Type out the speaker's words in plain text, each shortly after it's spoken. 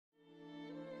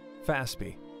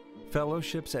FASPE,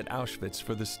 Fellowships at Auschwitz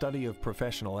for the Study of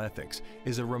Professional Ethics,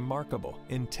 is a remarkable,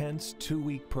 intense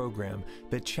 2-week program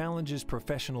that challenges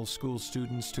professional school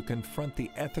students to confront the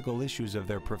ethical issues of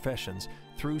their professions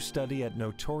through study at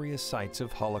notorious sites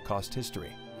of Holocaust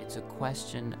history. It's a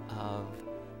question of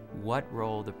what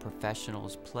role the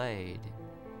professionals played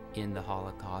in the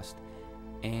Holocaust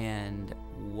and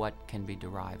what can be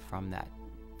derived from that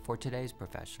for today's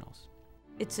professionals.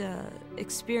 It's an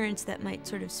experience that might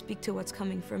sort of speak to what's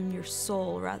coming from your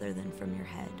soul rather than from your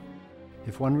head.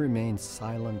 If one remains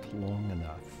silent long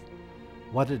enough,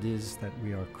 what it is that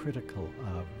we are critical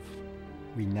of,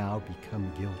 we now become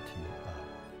guilty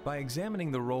of. By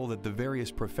examining the role that the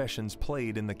various professions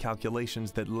played in the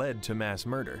calculations that led to mass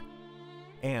murder,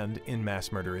 and in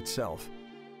mass murder itself,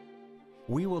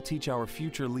 we will teach our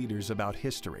future leaders about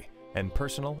history and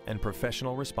personal and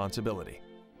professional responsibility.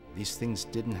 These things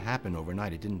didn't happen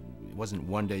overnight. It wasn't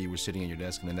one day you were sitting at your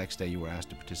desk and the next day you were asked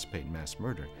to participate in mass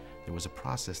murder. There was a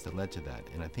process that led to that,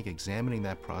 and I think examining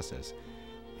that process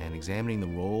and examining the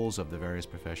roles of the various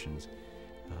professions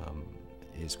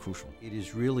is crucial. It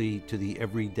is really to the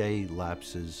everyday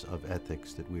lapses of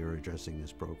ethics that we are addressing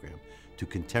this program, to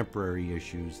contemporary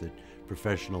issues that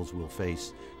professionals will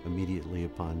face immediately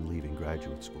upon leaving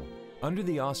graduate school. Under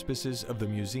the auspices of the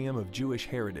Museum of Jewish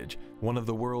Heritage, one of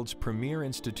the world's premier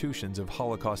institutions of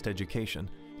Holocaust education,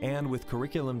 and with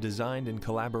curriculum designed in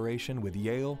collaboration with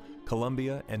Yale,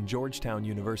 Columbia, and Georgetown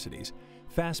universities,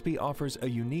 FASPE offers a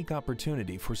unique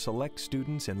opportunity for select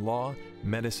students in law,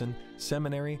 medicine,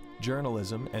 seminary,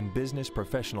 journalism, and business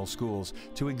professional schools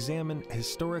to examine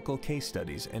historical case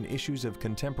studies and issues of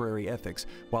contemporary ethics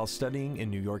while studying in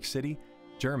New York City,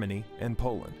 Germany, and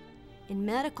Poland. In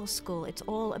medical school, it's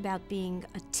all about being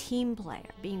a team player,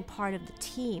 being part of the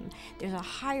team. There's a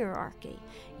hierarchy.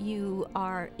 You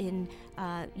are in,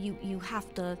 you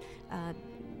have to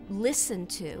listen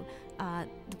to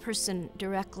the person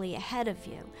directly ahead of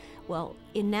you. Well,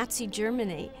 in Nazi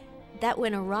Germany, that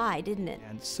went awry, didn't it?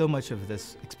 And so much of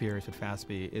this experience with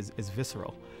FASPE is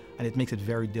visceral, and it makes it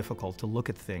very difficult to look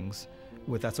at things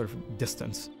with that sort of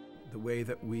distance. The way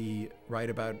that we write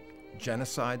about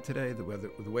genocide today, the way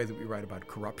that we write about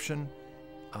corruption,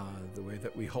 the way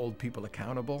that we hold people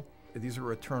accountable, these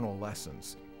are eternal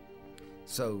lessons.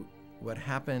 So what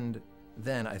happened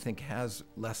then, I think, has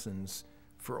lessons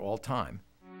for all time.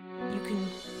 You can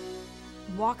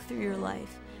walk through your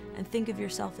life and think of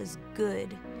yourself as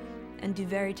good and do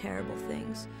very terrible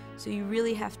things. So you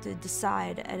really have to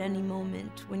decide at any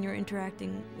moment when you're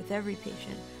interacting with every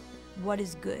patient, what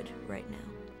is good right now.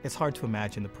 It's hard to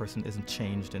imagine the person isn't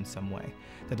changed in some way,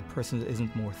 that the person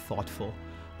isn't more thoughtful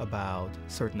about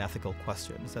certain ethical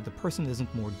questions, that the person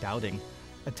isn't more doubting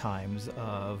at times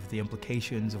of the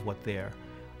implications of what they're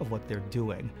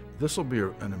doing. This will be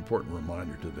an important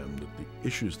reminder to them that the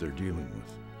issues they're dealing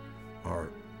with are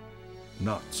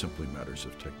not simply matters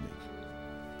of technique,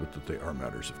 but that they are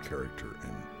matters of character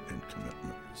and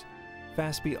commitment.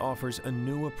 FASPE offers a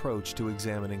new approach to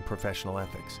examining professional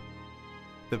ethics.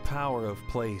 The power of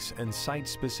place and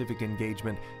site-specific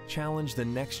engagement challenge the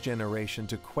next generation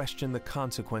to question the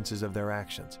consequences of their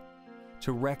actions,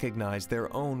 to recognize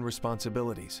their own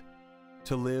responsibilities,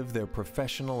 to live their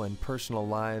professional and personal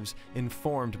lives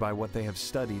informed by what they have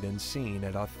studied and seen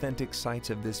at authentic sites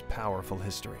of this powerful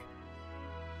history.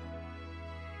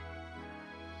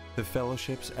 The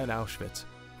Fellowships at Auschwitz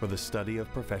for the Study of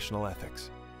Professional Ethics.